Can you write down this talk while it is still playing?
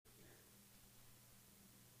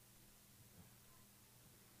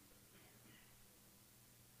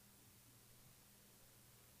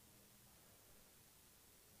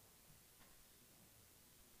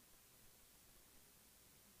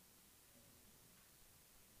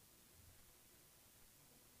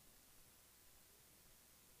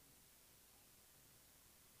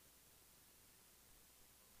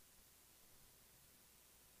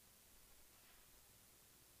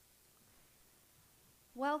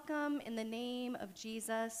Welcome in the name of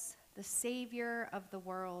Jesus, the Savior of the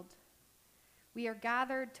world. We are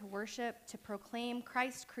gathered to worship, to proclaim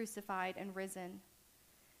Christ crucified and risen,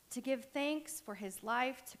 to give thanks for his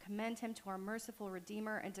life, to commend him to our merciful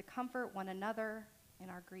Redeemer, and to comfort one another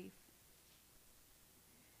in our grief.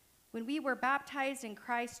 When we were baptized in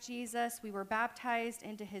Christ Jesus, we were baptized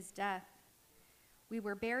into his death. We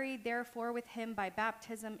were buried, therefore, with him by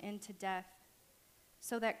baptism into death,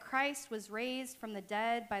 so that Christ was raised from the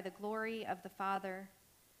dead by the glory of the Father.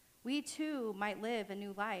 We too might live a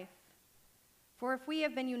new life. For if we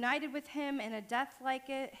have been united with him in a death like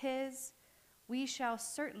his, we shall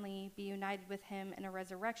certainly be united with him in a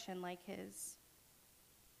resurrection like his.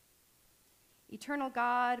 Eternal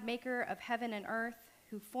God, maker of heaven and earth,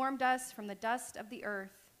 who formed us from the dust of the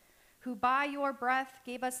earth, who by your breath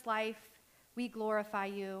gave us life, we glorify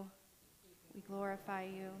you. We glorify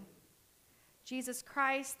you. Jesus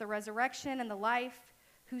Christ, the resurrection and the life,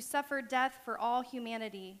 who suffered death for all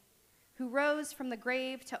humanity, who rose from the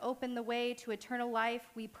grave to open the way to eternal life,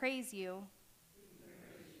 we praise you.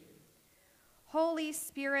 Holy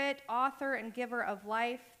Spirit, author and giver of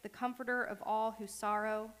life, the comforter of all who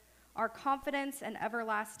sorrow, our confidence and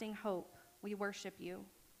everlasting hope, we worship you.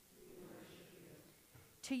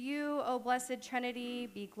 To you, O blessed Trinity,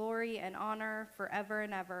 be glory and honor forever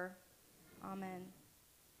and ever. Amen.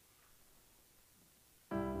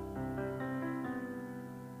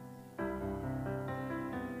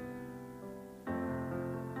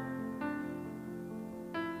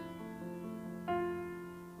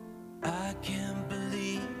 I can't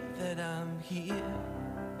believe that I'm here,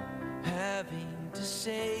 having to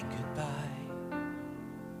say goodbye.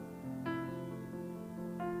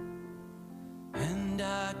 And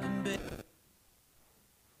I can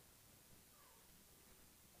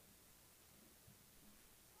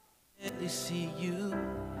barely see you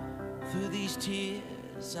through these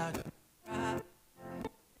tears. I cry.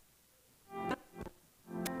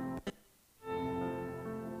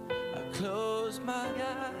 I close my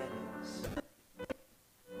eyes.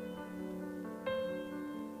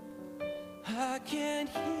 I can't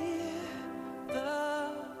hear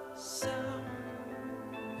the sound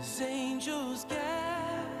as angels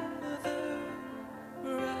gather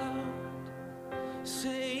around,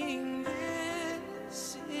 saying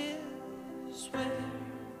this is where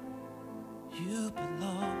you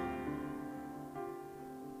belong.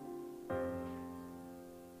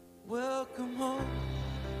 Welcome home.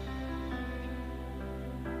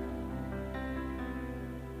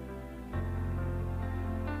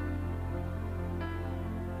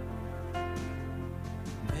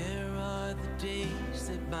 Days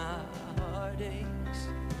that my heart aches,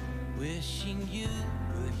 wishing you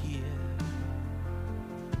were here.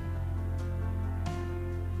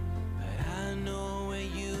 But I know where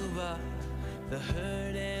you are, the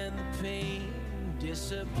hurt and the pain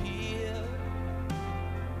disappear.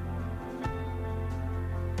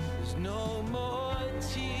 There's no more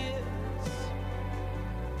tears.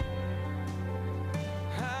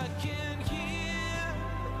 I can hear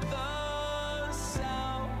the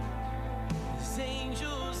sound as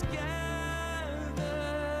angels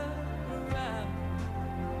gather around,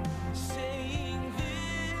 saying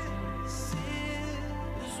this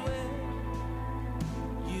is where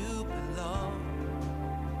you belong.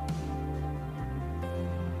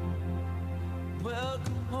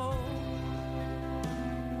 Welcome home.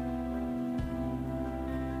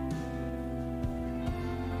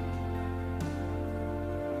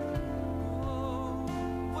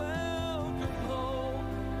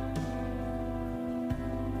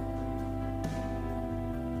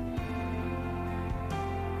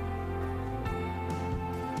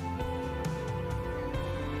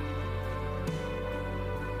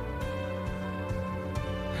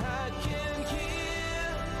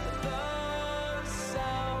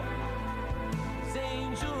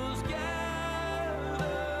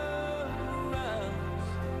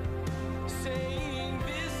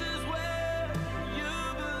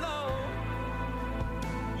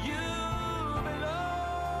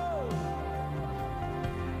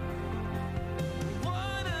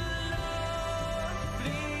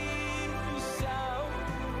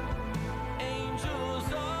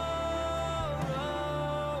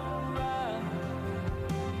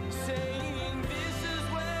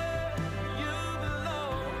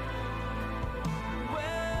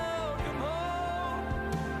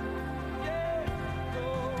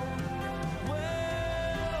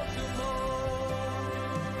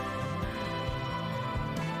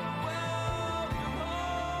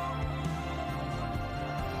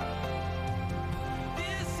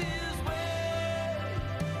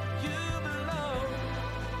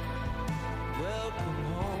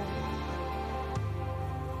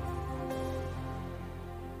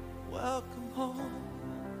 welcome home. Welcome home.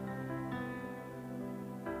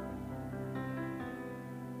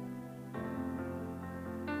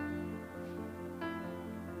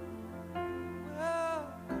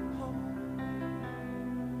 Welcome home.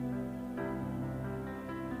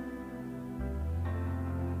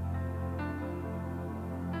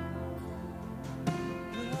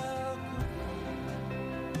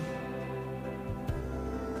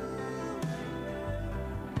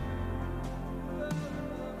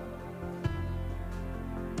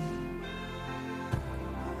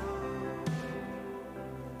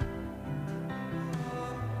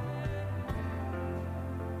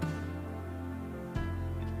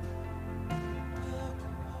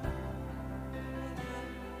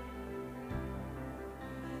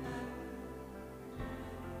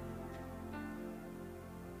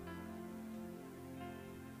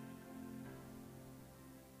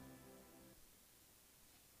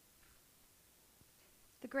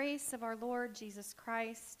 The grace of our Lord Jesus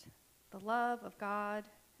Christ, the love of God,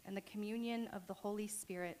 and the communion of the Holy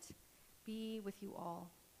Spirit be with you all.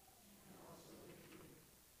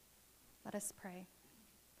 Let us pray.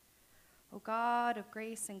 O God of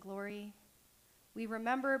grace and glory, we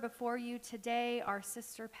remember before you today our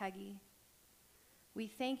sister Peggy. We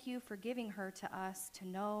thank you for giving her to us to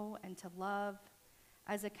know and to love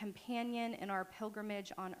as a companion in our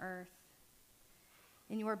pilgrimage on earth.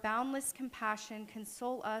 In your boundless compassion,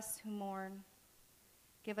 console us who mourn.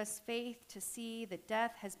 Give us faith to see that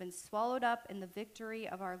death has been swallowed up in the victory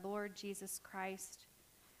of our Lord Jesus Christ,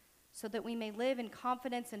 so that we may live in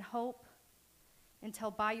confidence and hope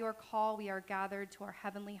until by your call we are gathered to our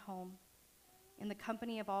heavenly home in the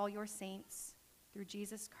company of all your saints, through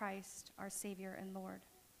Jesus Christ, our Savior and Lord.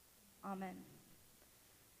 Amen.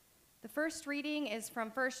 The first reading is from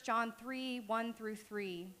 1 John 3, 1 through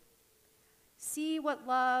 3. See what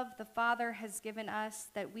love the Father has given us,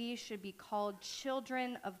 that we should be called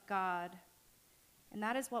children of God. And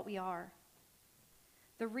that is what we are.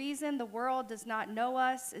 The reason the world does not know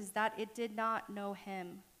us is that it did not know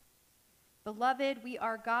him. Beloved, we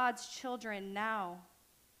are God's children now.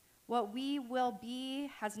 What we will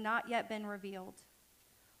be has not yet been revealed.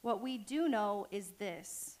 What we do know is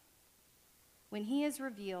this: when he is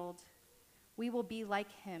revealed, we will be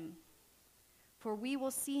like him. For we will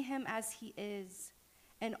see him as he is,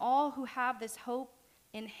 and all who have this hope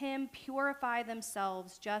in him purify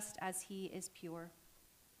themselves just as he is pure.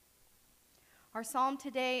 Our psalm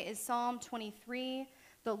today is Psalm 23.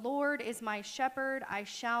 The Lord is my shepherd, I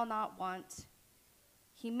shall not want.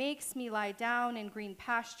 He makes me lie down in green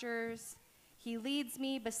pastures. He leads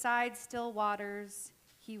me beside still waters.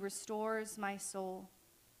 He restores my soul.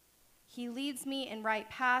 He leads me in right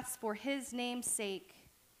paths for his name's sake.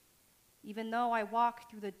 Even though I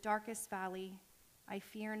walk through the darkest valley, I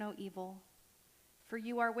fear no evil. For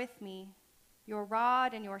you are with me. Your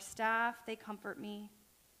rod and your staff, they comfort me.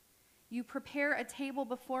 You prepare a table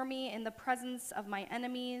before me in the presence of my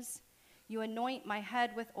enemies. You anoint my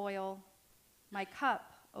head with oil. My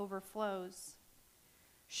cup overflows.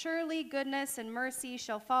 Surely goodness and mercy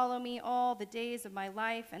shall follow me all the days of my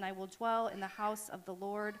life, and I will dwell in the house of the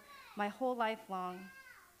Lord my whole life long.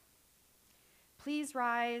 Please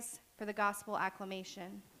rise for the gospel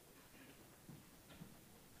acclamation.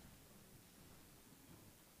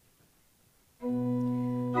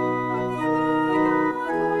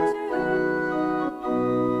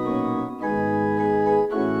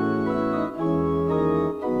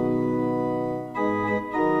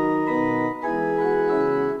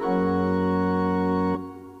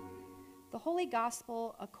 The Holy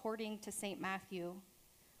Gospel according to St. Matthew.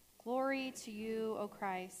 Glory to you, O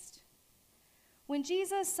Christ. When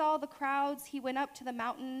Jesus saw the crowds, he went up to the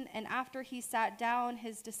mountain, and after he sat down,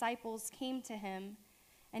 his disciples came to him,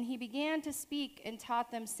 and he began to speak and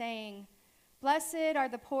taught them, saying, Blessed are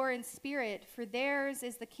the poor in spirit, for theirs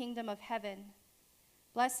is the kingdom of heaven.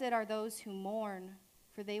 Blessed are those who mourn,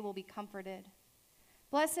 for they will be comforted.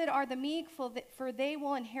 Blessed are the meek, for they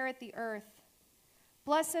will inherit the earth.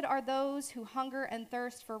 Blessed are those who hunger and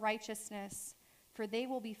thirst for righteousness, for they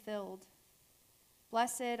will be filled.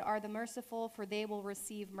 Blessed are the merciful, for they will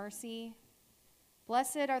receive mercy.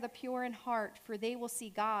 Blessed are the pure in heart, for they will see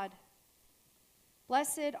God.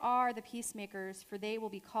 Blessed are the peacemakers, for they will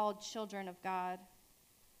be called children of God.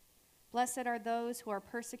 Blessed are those who are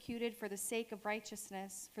persecuted for the sake of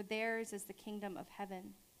righteousness, for theirs is the kingdom of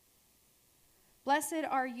heaven. Blessed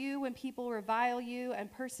are you when people revile you and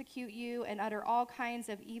persecute you and utter all kinds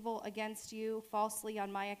of evil against you falsely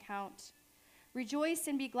on my account. Rejoice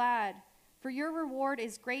and be glad, for your reward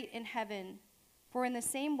is great in heaven, For in the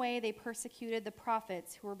same way they persecuted the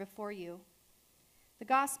prophets who were before you. The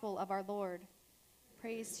gospel of our Lord.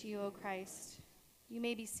 Praise to you, O Christ. You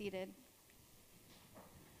may be seated.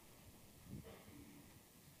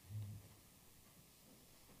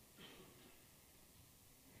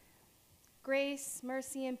 Grace,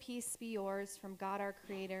 mercy, and peace be yours from God our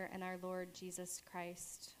Creator and our Lord Jesus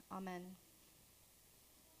Christ. Amen.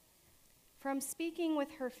 From speaking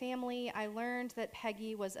with her family, I learned that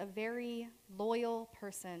Peggy was a very loyal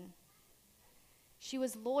person. She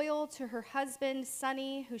was loyal to her husband,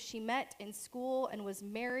 Sonny, who she met in school and was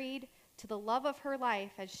married to the love of her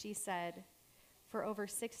life, as she said, for over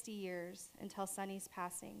 60 years until Sonny's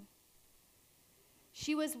passing.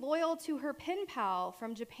 She was loyal to her pen pal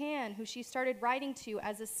from Japan, who she started writing to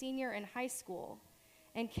as a senior in high school,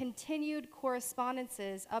 and continued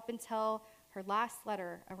correspondences up until her last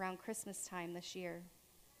letter around Christmas time this year.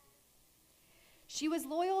 She was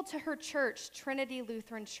loyal to her church, Trinity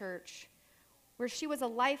Lutheran Church, where she was a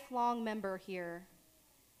lifelong member here,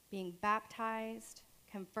 being baptized,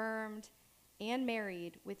 confirmed, and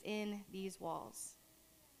married within these walls.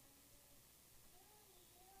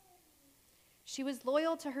 She was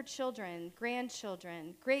loyal to her children,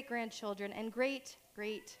 grandchildren, great-grandchildren, and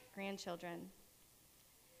great-great-grandchildren.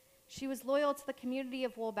 She was loyal to the community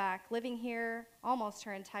of Wolbach, living here almost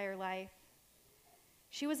her entire life.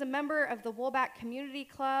 She was a member of the Wolbach Community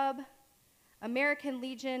Club, American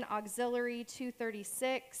Legion Auxiliary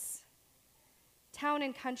 236, Town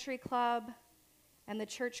and Country Club, and the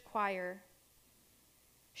church choir.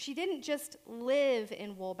 She didn't just live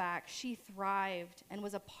in Wolbach, she thrived and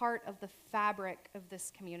was a part of the fabric of this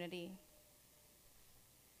community.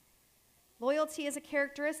 Loyalty is a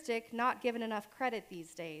characteristic not given enough credit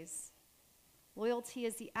these days. Loyalty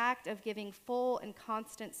is the act of giving full and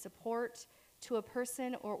constant support to a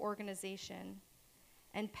person or organization,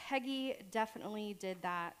 and Peggy definitely did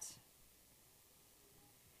that.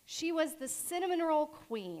 She was the cinnamon roll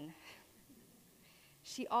queen.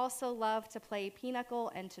 She also loved to play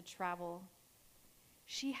pinochle and to travel.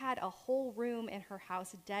 She had a whole room in her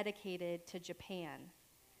house dedicated to Japan,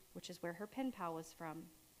 which is where her pen pal was from.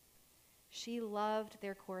 She loved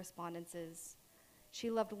their correspondences. She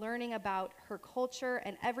loved learning about her culture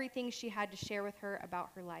and everything she had to share with her about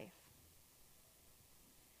her life.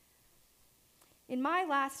 In my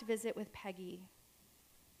last visit with Peggy,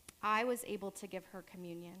 I was able to give her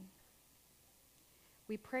communion.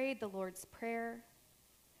 We prayed the Lord's Prayer,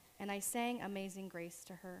 and I sang Amazing Grace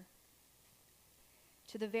to her.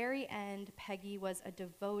 To the very end, Peggy was a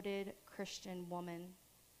devoted Christian woman.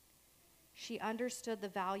 She understood the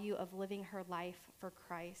value of living her life for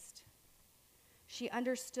Christ. She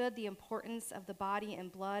understood the importance of the body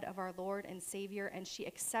and blood of our Lord and Savior, and she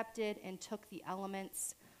accepted and took the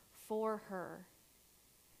elements for her.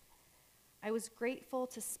 I was grateful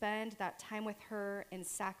to spend that time with her in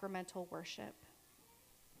sacramental worship.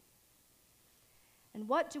 And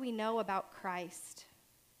what do we know about Christ?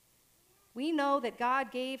 We know that God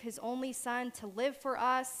gave his only Son to live for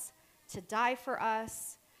us, to die for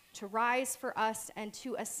us, to rise for us, and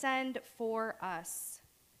to ascend for us.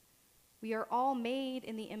 We are all made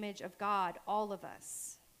in the image of God, all of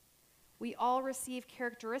us. We all receive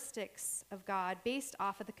characteristics of God based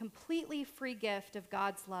off of the completely free gift of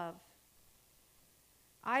God's love.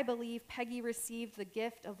 I believe Peggy received the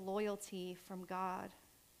gift of loyalty from God.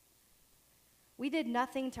 We did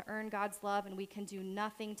nothing to earn God's love, and we can do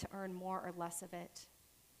nothing to earn more or less of it.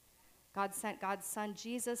 God sent God's Son,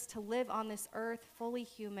 Jesus, to live on this earth fully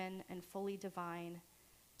human and fully divine,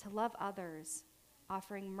 to love others,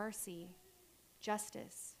 offering mercy,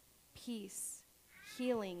 justice, peace,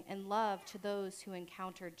 healing, and love to those who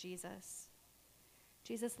encountered Jesus.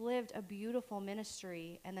 Jesus lived a beautiful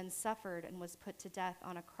ministry and then suffered and was put to death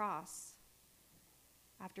on a cross.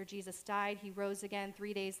 After Jesus died, he rose again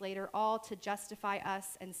 3 days later, all to justify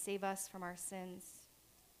us and save us from our sins.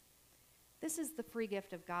 This is the free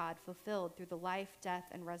gift of God fulfilled through the life, death,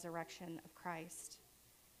 and resurrection of Christ.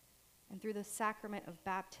 And through the sacrament of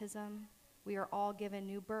baptism, we are all given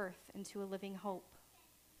new birth into a living hope.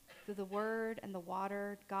 Through the word and the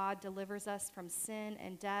water, God delivers us from sin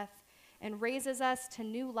and death and raises us to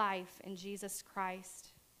new life in Jesus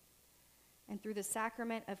Christ. And through the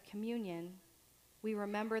sacrament of communion, we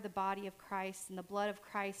remember the body of Christ and the blood of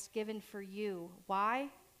Christ given for you. Why?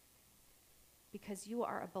 Because you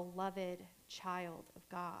are a beloved child of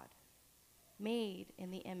God, made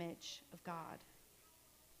in the image of God.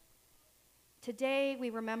 Today,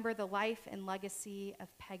 we remember the life and legacy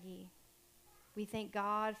of Peggy. We thank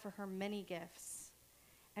God for her many gifts,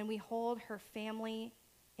 and we hold her family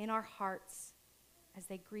in our hearts as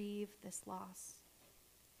they grieve this loss.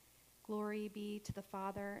 Glory be to the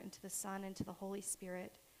Father, and to the Son, and to the Holy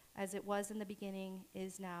Spirit, as it was in the beginning,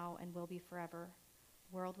 is now, and will be forever,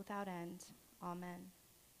 world without end. Amen.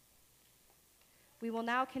 We will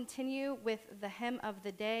now continue with the hymn of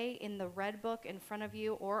the day in the red book in front of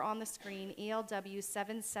you or on the screen, ELW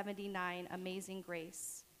 779, Amazing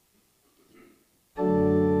Grace.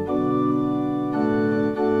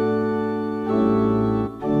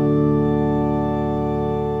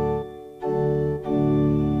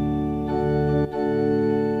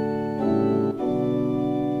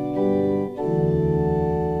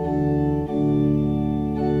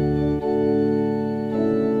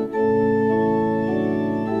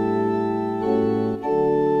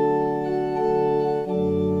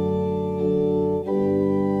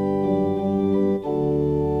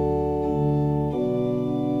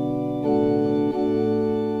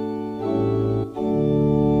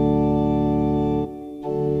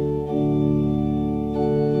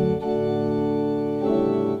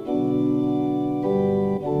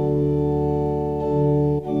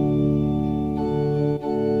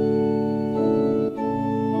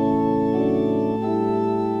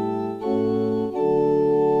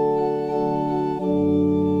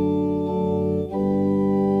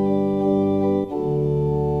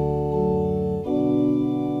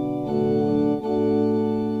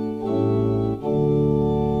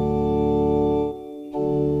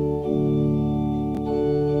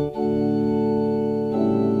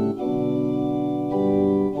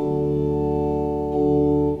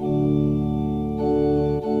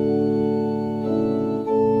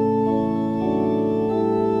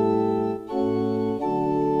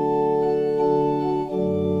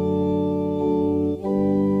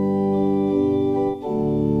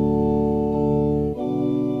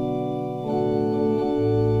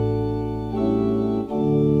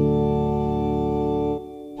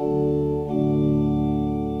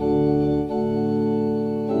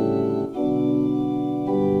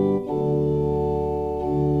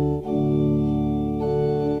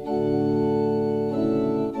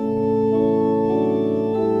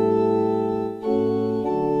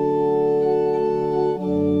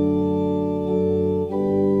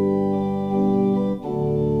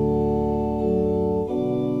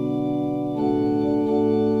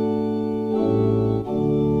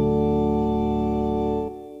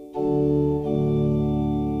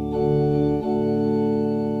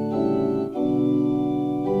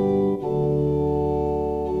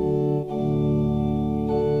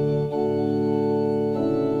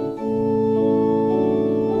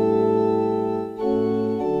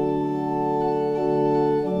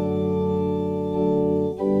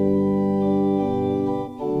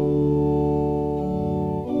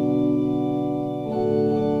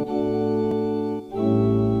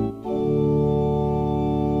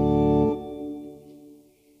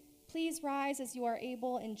 Please rise as you are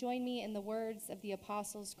able and join me in the words of the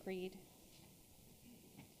Apostles' Creed.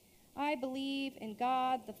 I believe in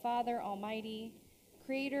God, the Father Almighty,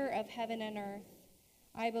 creator of heaven and earth.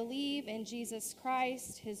 I believe in Jesus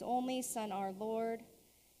Christ, his only Son, our Lord.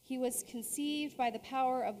 He was conceived by the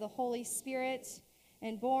power of the Holy Spirit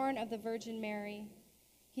and born of the Virgin Mary.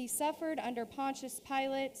 He suffered under Pontius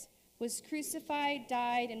Pilate, was crucified,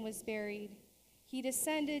 died, and was buried. He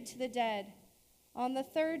descended to the dead. On the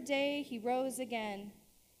third day he rose again.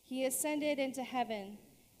 He ascended into heaven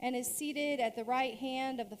and is seated at the right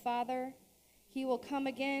hand of the Father. He will come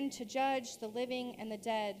again to judge the living and the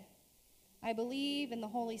dead. I believe in the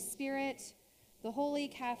Holy Spirit, the Holy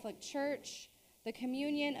Catholic Church, the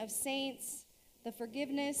communion of saints, the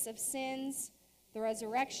forgiveness of sins, the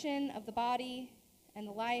resurrection of the body, and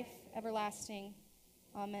the life everlasting.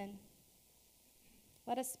 Amen.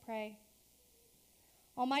 Let us pray.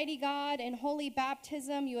 Almighty God, in holy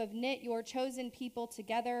baptism, you have knit your chosen people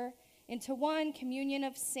together into one communion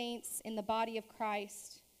of saints in the body of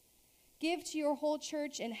Christ. Give to your whole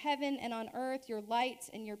church in heaven and on earth your light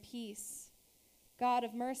and your peace. God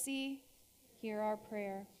of mercy, hear our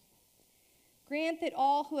prayer. Grant that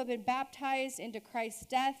all who have been baptized into Christ's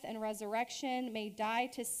death and resurrection may die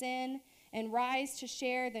to sin and rise to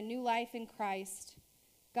share the new life in Christ.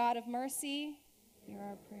 God of mercy, hear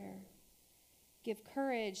our prayer. Give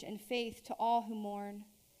courage and faith to all who mourn,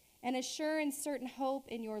 and a sure and certain hope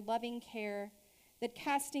in your loving care, that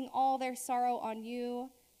casting all their sorrow on you,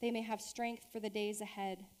 they may have strength for the days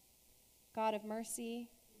ahead. God of mercy,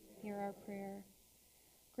 hear our prayer.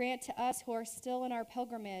 Grant to us who are still in our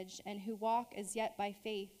pilgrimage and who walk as yet by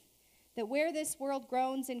faith, that where this world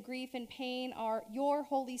groans in grief and pain, your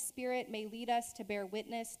Holy Spirit may lead us to bear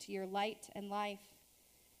witness to your light and life.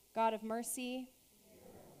 God of mercy,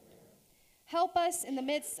 help us in the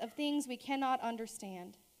midst of things we cannot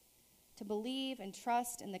understand. to believe and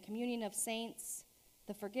trust in the communion of saints,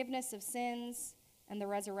 the forgiveness of sins, and the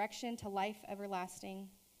resurrection to life everlasting.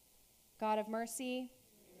 God of mercy,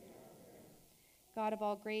 God of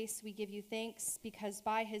all grace, we give you thanks because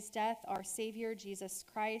by his death, our Savior, Jesus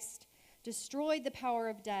Christ, destroyed the power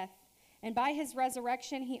of death, and by his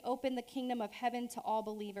resurrection, he opened the kingdom of heaven to all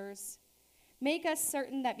believers. Make us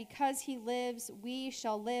certain that because he lives, we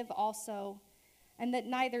shall live also, and that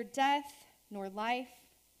neither death, nor life,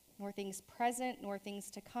 nor things present, nor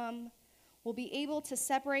things to come, will be able to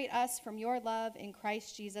separate us from your love in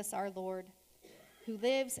Christ Jesus our Lord, who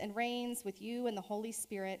lives and reigns with you in the Holy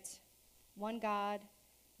Spirit, one God,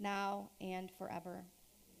 now and forever.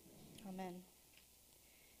 Amen.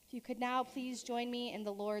 If you could now please join me in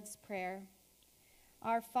the Lord's Prayer.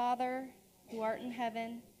 Our Father, who art in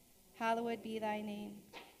heaven, hallowed be thy name.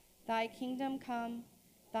 Thy kingdom come,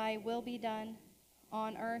 thy will be done,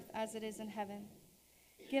 on earth as it is in heaven.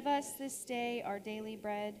 Give us this day our daily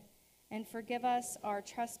bread, and forgive us our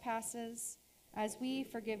trespasses, as we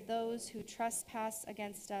forgive those who trespass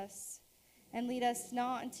against us. And lead us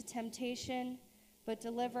not into temptation, but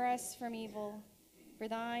deliver us from evil. For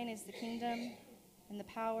thine is the kingdom, and the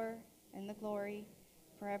power, and the glory,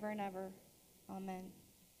 forever and ever. Amen.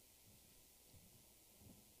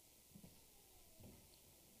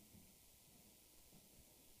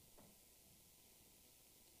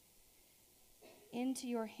 Into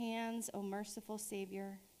your hands, O merciful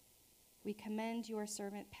Savior, we commend your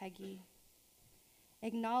servant Peggy.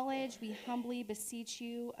 Acknowledge, we humbly beseech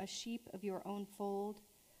you, a sheep of your own fold,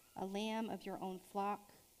 a lamb of your own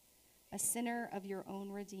flock, a sinner of your own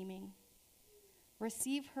redeeming.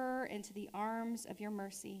 Receive her into the arms of your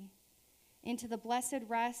mercy, into the blessed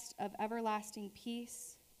rest of everlasting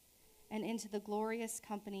peace, and into the glorious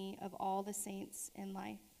company of all the saints in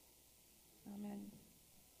life. Amen.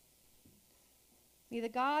 May the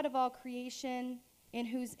God of all creation, in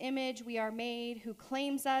whose image we are made, who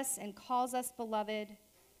claims us and calls us beloved,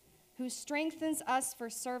 who strengthens us for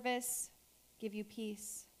service, give you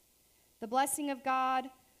peace. The blessing of God,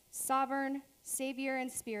 sovereign, Savior, and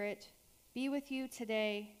Spirit, be with you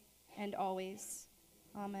today and always.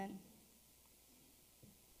 Amen.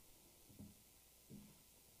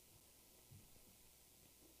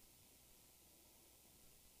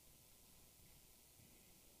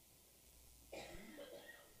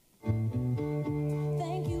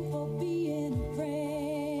 Thank you for being a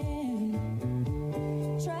friend.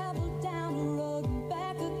 Travel down the road and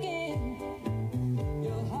back again.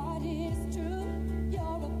 Your heart is true.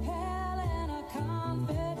 You're a pal and a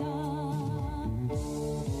confidant.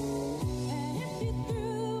 And if you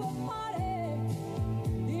threw a party,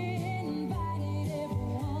 invited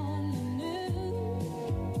everyone you knew,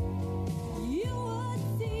 you would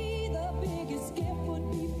see the biggest gift would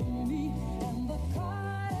be from me, and the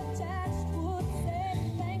card attached would say,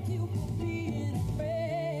 thank you for being a friend.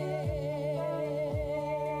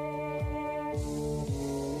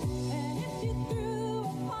 And if you threw a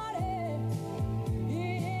party,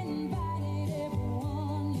 invited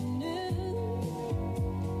everyone you knew,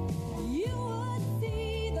 you would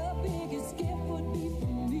see the biggest gift would be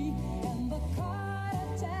from me, and the card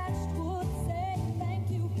attached would say, thank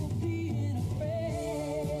you for being a friend.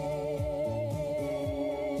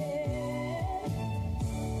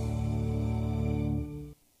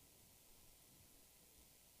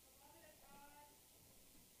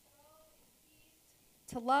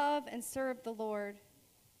 To love and serve the Lord.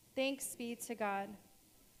 Thanks be to God.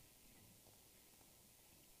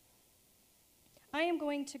 I am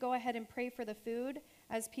going to go ahead and pray for the food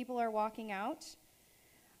as people are walking out.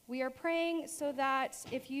 We are praying so that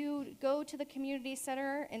if you go to the community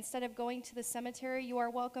center instead of going to the cemetery, you are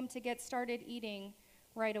welcome to get started eating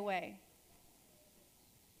right away.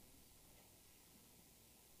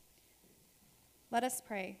 Let us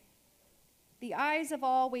pray. The eyes of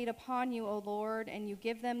all wait upon you, O Lord, and you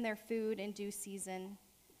give them their food in due season.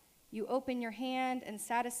 You open your hand and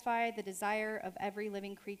satisfy the desire of every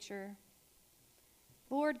living creature.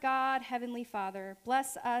 Lord God, Heavenly Father,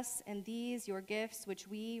 bless us and these your gifts which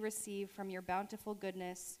we receive from your bountiful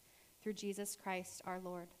goodness through Jesus Christ our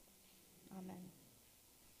Lord. Amen.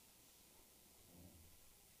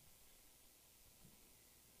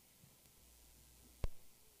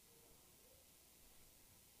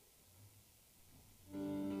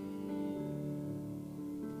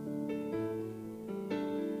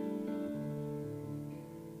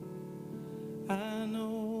 I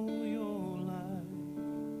know your life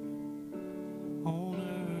on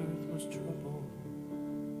earth was trouble,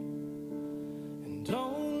 and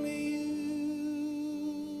only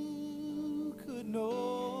you could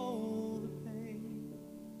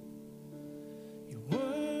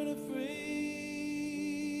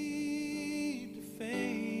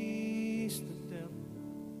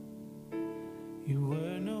You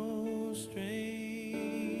were no stranger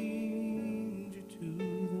to the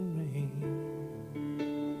rain.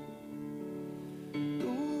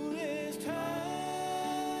 Coolest high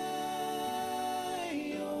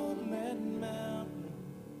on that mountain,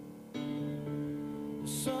 the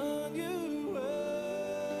sun you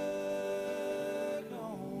work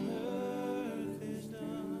on earth is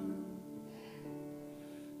done.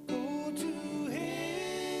 Go to heaven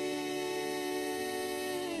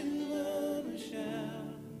and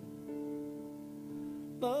shout,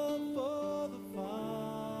 love for the Father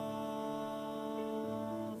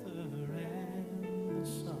and the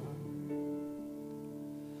Son.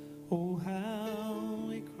 Oh, how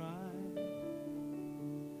we cried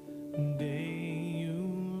the day you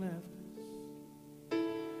left us.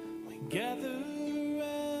 We gathered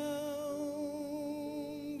around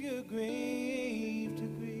your grave to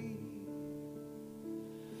grieve.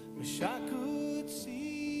 Wish I could see